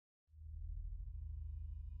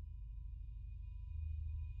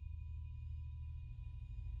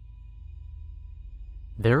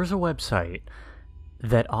There's a website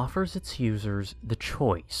that offers its users the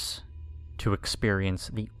choice to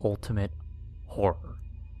experience the ultimate horror.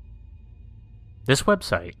 This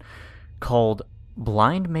website, called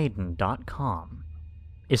blindmaiden.com,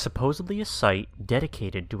 is supposedly a site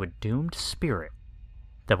dedicated to a doomed spirit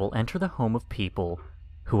that will enter the home of people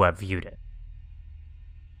who have viewed it.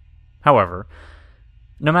 However,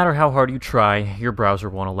 no matter how hard you try, your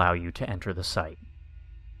browser won't allow you to enter the site.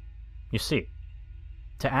 You see,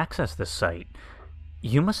 to access this site,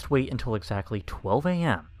 you must wait until exactly 12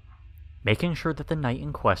 a.m., making sure that the night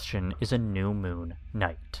in question is a new moon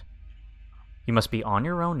night. You must be on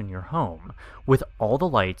your own in your home, with all the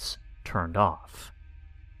lights turned off.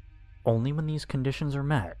 Only when these conditions are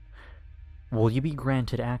met will you be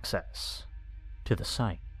granted access to the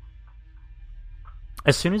site.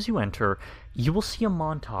 As soon as you enter, you will see a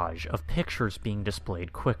montage of pictures being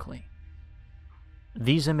displayed quickly.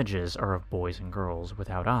 These images are of boys and girls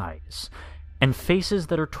without eyes, and faces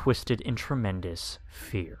that are twisted in tremendous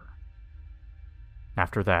fear.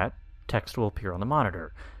 After that, text will appear on the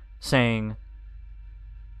monitor, saying,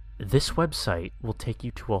 "This website will take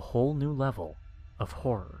you to a whole new level of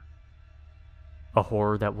horror. A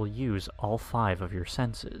horror that will use all 5 of your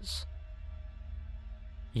senses.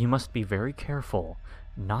 You must be very careful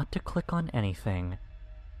not to click on anything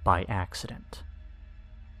by accident.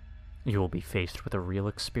 You will be faced with a real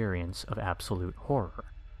experience of absolute horror.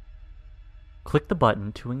 Click the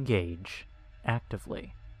button to engage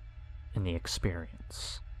actively in the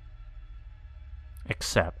experience.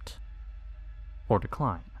 Accept or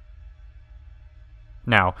decline."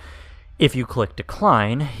 Now, if you click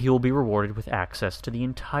decline, you will be rewarded with access to the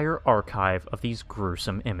entire archive of these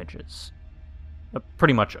gruesome images.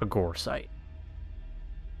 Pretty much a gore site.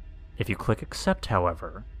 If you click accept,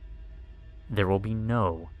 however, there will be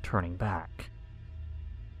no turning back.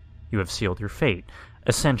 You have sealed your fate,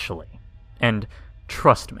 essentially, and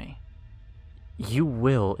trust me, you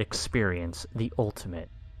will experience the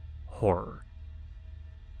ultimate horror.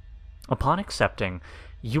 Upon accepting,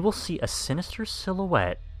 you will see a sinister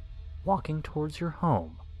silhouette walking towards your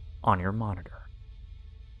home on your monitor.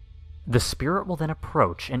 The spirit will then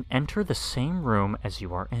approach and enter the same room as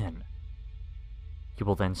you are in. You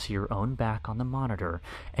will then see your own back on the monitor,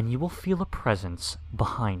 and you will feel a presence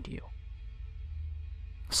behind you.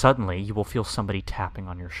 Suddenly, you will feel somebody tapping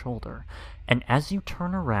on your shoulder, and as you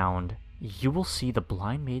turn around, you will see the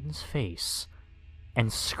blind maiden's face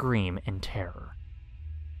and scream in terror.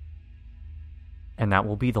 And that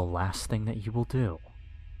will be the last thing that you will do,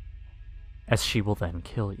 as she will then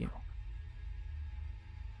kill you.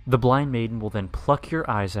 The blind maiden will then pluck your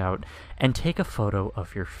eyes out and take a photo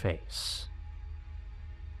of your face.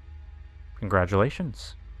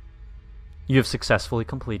 Congratulations. You have successfully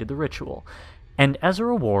completed the ritual, and as a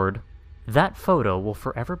reward, that photo will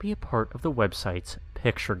forever be a part of the website's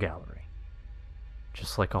picture gallery,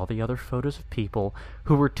 just like all the other photos of people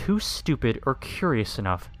who were too stupid or curious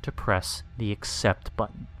enough to press the accept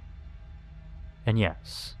button. And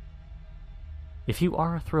yes, if you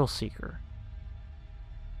are a thrill seeker,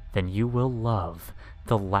 then you will love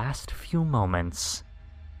the last few moments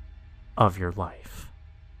of your life.